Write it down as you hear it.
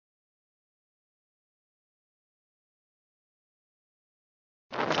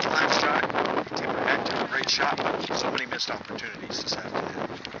shot. So many missed opportunities this afternoon.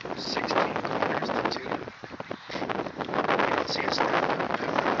 16 corners to 2. You don't see a snap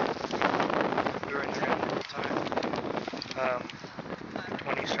during the end time.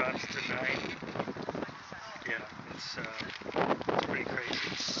 20 shots to 9. Yeah, it's pretty crazy.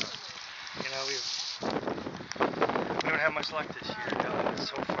 We don't have much luck this year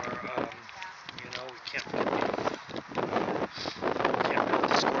so far. We can't build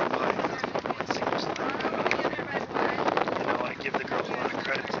the score line. It seems like I give the girls a lot of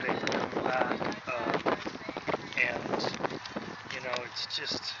credit today for doing that. And it's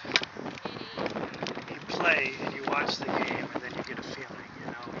just you play and you watch the game and then you get a feeling.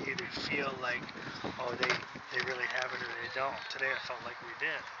 You either feel like, oh, they really have it or they don't. Today I felt like we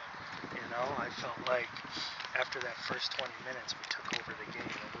did. I felt like after that first 20 minutes we took over the game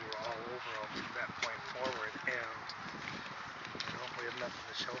and we were all over them from that point forward, and we have nothing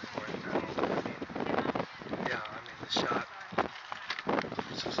to show for it now. The shot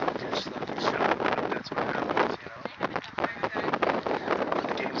was just like a sluggy shot, but that's what happens, When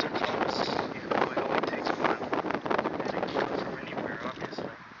the games are close, it only takes one. They can come from anywhere,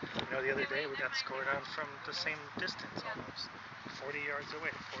 obviously. The other day we got scored on from the same distance almost. 40 yards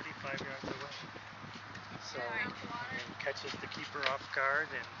away, 45 yards away. So, catches the keeper off guard,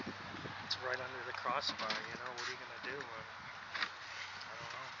 and it's right under the crossbar. What are you going to do? I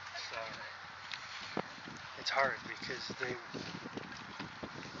don't know. So, it's hard because they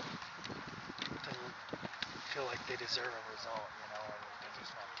feel like they deserve a result, and they're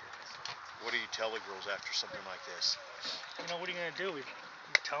just not getting it. What do you tell the girls after something like this? What are you going to do? We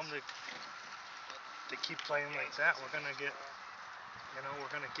tell them to keep playing like that. We're going to get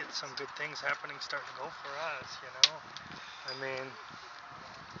some good things happening starting to go for us,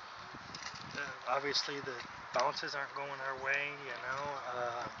 obviously the bounces aren't going our way, you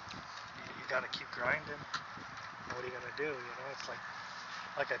got to keep grinding. What are you going to do? It's like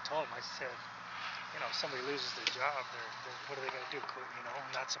I told them, I said, if somebody loses their job, what are they going to do? Quit,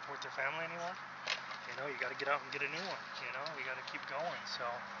 not support their family anymore? You got to get out and get a new one, you got to keep going. So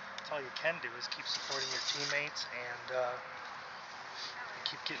that's all you can do is keep supporting your teammates and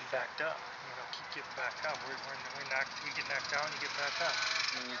keep getting backed up. Keep getting back up. We get knocked down, you get back up.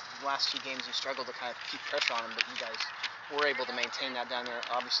 The last few games you struggled to kind of keep pressure on them, but you guys were able to maintain that down there.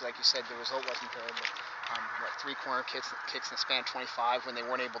 Obviously, like you said, the result wasn't there, but 3 corner kicks in the span of 25. When they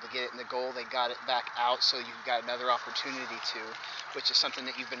weren't able to get it in the goal, they got it back out, so you've got another opportunity which is something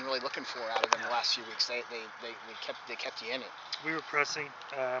that you've been really looking for out of them the last few weeks. They kept you in it. We were pressing.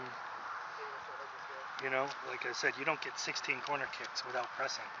 Like I said, you don't get 16 corner kicks without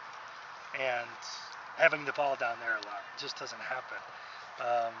pressing, and having the ball down there a lot just doesn't happen.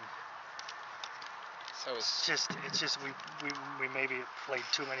 So it's just we maybe played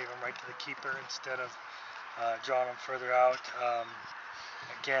too many of them right to the keeper instead of drawing them further out.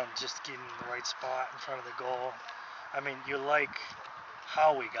 Again, just getting the right spot in front of the goal. You like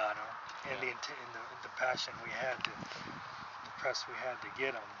how we got them and the passion we had the press we had to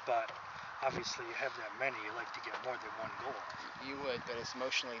get them, but obviously you have that many, you like to get more than one goal. You would, but it's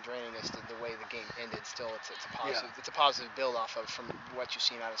emotionally draining as to the way the game ended. Still, it's a positive. Yeah. It's a positive build off of from what you've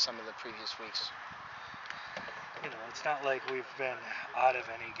seen out of some of the previous weeks. It's not like we've been out of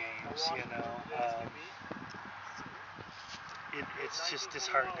any games. It's just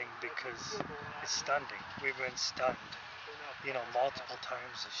disheartening because it's stunning. We've been stunned, multiple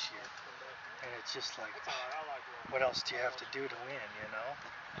times this year, and it's just like, what else do you have to do to win?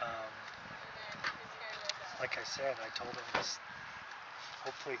 Like I said, I told them this.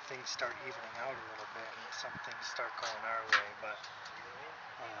 Hopefully things start evening out a little bit and some things start going our way, but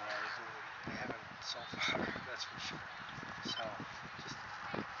they haven't so far, that's for sure. So,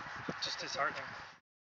 just disheartening.